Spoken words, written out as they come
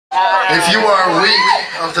If you are weak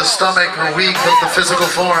of the stomach or weak of the physical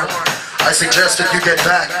form, I suggest that you get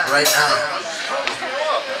back right now.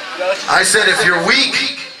 I said if you're weak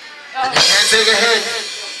and you can't take a hit,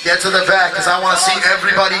 get to the back, because I want to see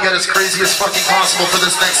everybody get as crazy as fucking possible for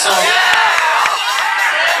this next song.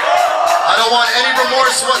 I don't want any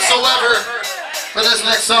remorse whatsoever for this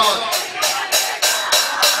next song.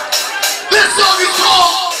 This song is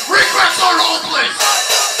called Regrets Are All Place.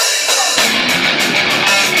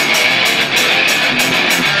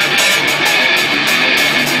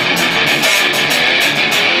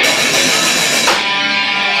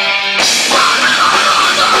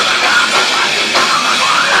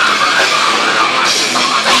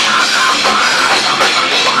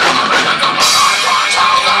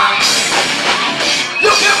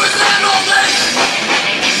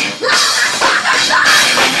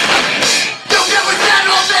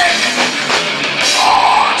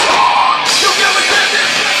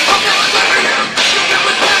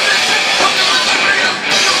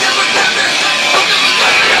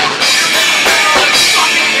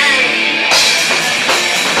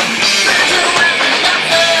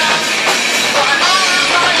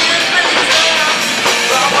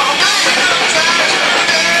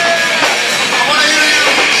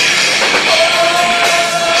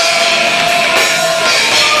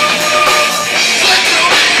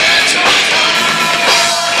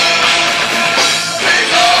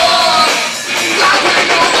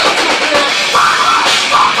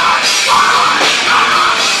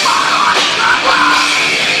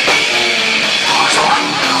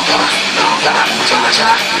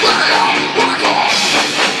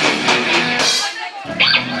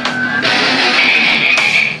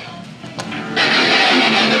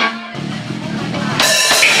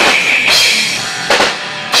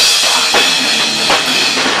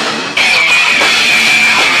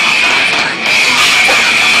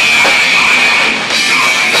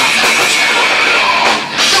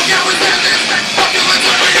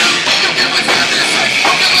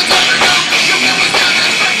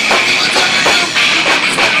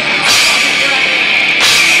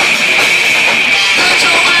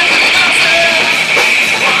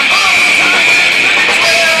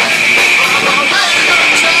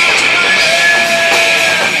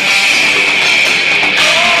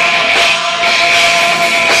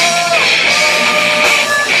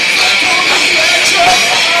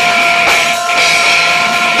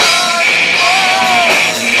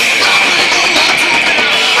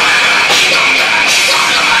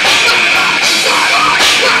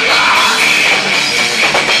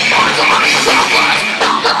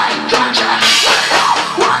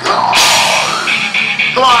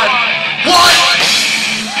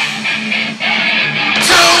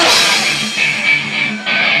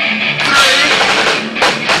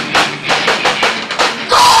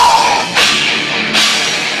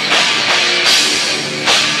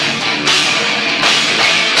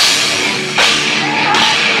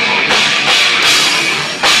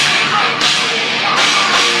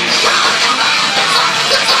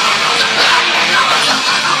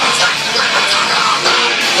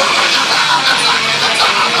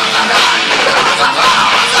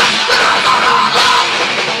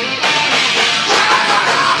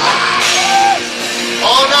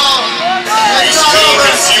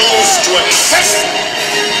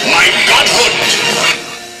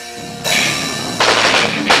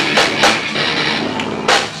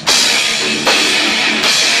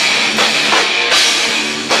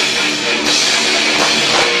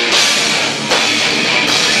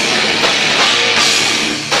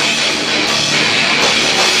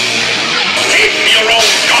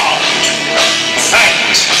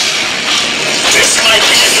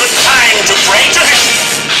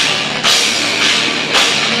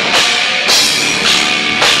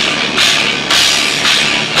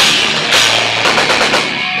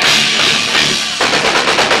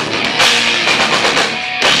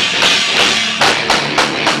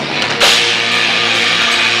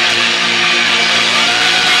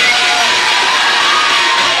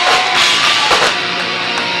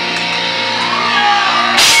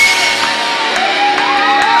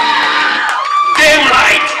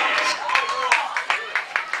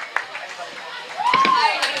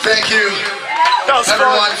 Thank you,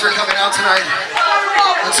 everyone, for coming out tonight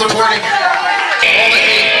and supporting all the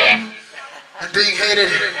hate and being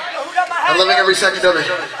hated and loving every second of it.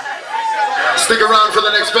 Stick around for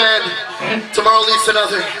the next band. Tomorrow leads to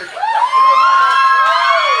nothing.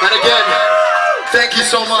 And again, thank you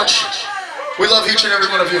so much. We love each and every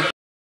one of you.